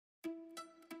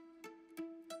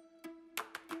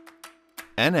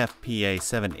NFPA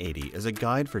 780 is a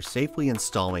guide for safely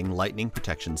installing lightning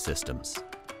protection systems.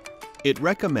 It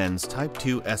recommends Type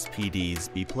 2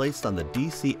 SPDs be placed on the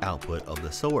DC output of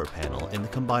the solar panel in the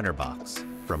combiner box,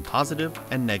 from positive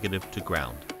and negative to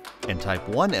ground, and Type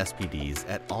 1 SPDs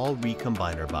at all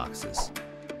recombiner boxes.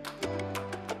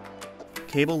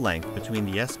 Cable length between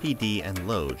the SPD and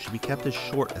load should be kept as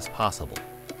short as possible.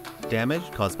 Damage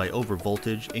caused by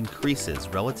overvoltage increases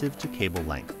relative to cable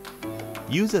length.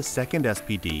 Use a second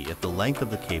SPD if the length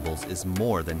of the cables is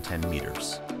more than 10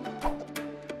 meters.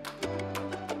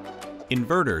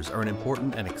 Inverters are an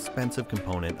important and expensive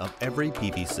component of every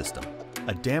PV system.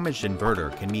 A damaged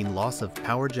inverter can mean loss of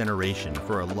power generation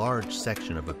for a large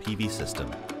section of a PV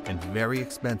system and very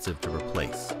expensive to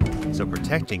replace, so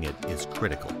protecting it is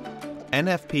critical.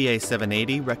 NFPA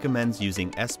 780 recommends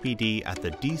using SPD at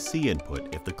the DC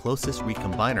input if the closest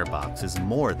recombiner box is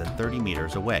more than 30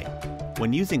 meters away.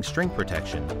 When using string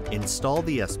protection, install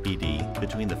the SPD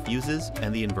between the fuses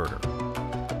and the inverter.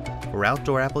 For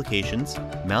outdoor applications,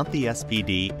 mount the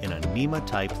SPD in a NEMA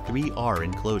Type 3R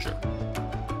enclosure.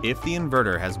 If the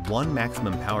inverter has one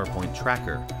maximum power point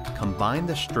tracker, combine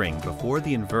the string before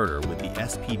the inverter with the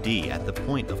SPD at the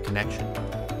point of connection.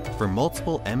 For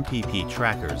multiple MPP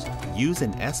trackers, use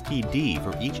an SPD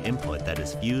for each input that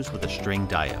is fused with a string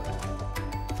diode.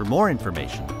 For more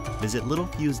information, visit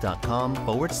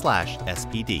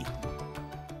littelfuse.com/SPD.